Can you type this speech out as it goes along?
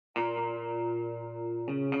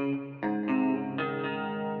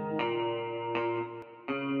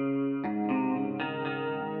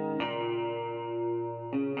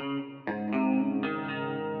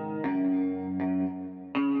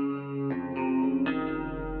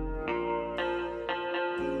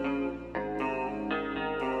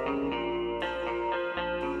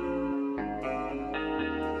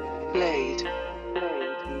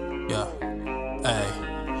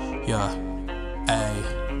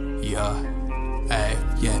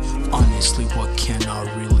Yeah, honestly, what can I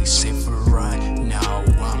really say for right now?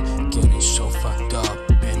 I'm getting so fucked up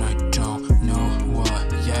and I don't know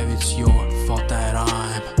what. Yeah, it's your fault that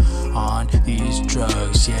I'm on these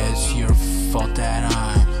drugs. Yeah, it's your fault that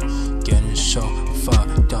I'm getting so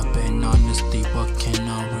fucked up. And honestly, what can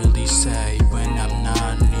I really say when I'm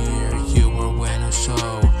not near you or when I'm so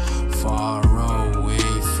far away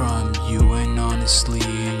from you? And honestly,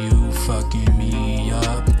 you fucking me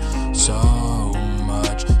up so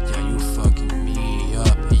much. Yeah, you fucking me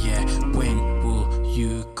up. Yeah, when will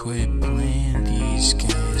you quit playing these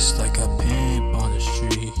games like a pimp on the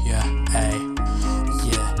street? Yeah,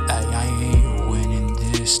 I ain't winning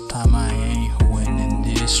this time. I ain't winning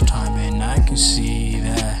this time, and I can see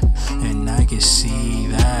that. And I can see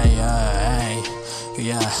that.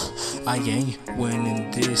 Yeah, I ain't winning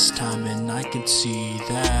this time, and I can see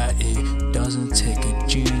that. It doesn't take a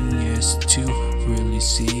genius to really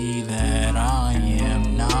see that I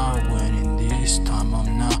am not winning this time.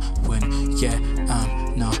 I'm not winning. Yeah,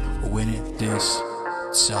 I'm not winning this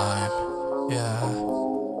time. Yeah.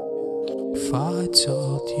 If I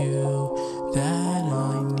told you that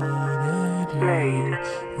I needed you,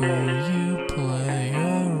 will you play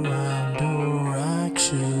around or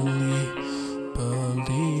actually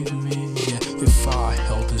believe me? Yeah, if I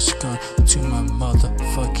held this gun to my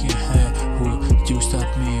motherfucking head, will you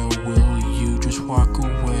stop me or will you just walk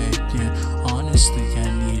away? Yeah, honestly, I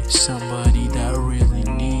need somebody that really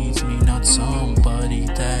needs me, not somebody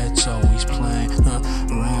that's always playing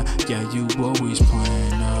around. Yeah, you always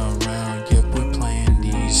playing around. Yeah, we're playing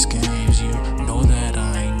these games. You know that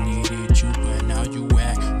I needed you, but now you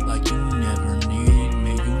act like you never needed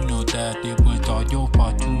me. You know that it was all your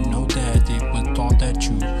fault. You know that it was all that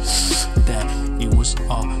it was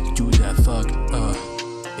all you that fucked up.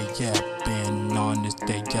 Yeah, being honest,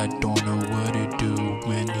 I don't know what to do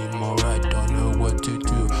anymore. I don't know what to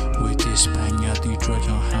do with this pain. Yeah, these drugs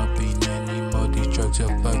aren't helping anymore. These drugs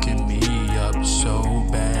are fucking me up so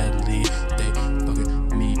badly. They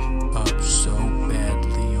fucking me up so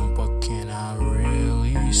badly. And what can I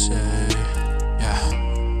really say? Yeah,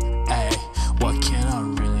 what can I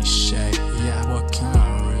really say? Yeah, what can I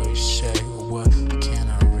really say? What can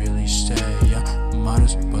I really say? Yeah, might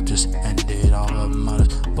as well just end it all. Might as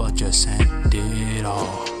well just end it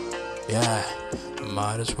all. Yeah,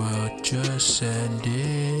 might as well just end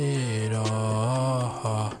it all.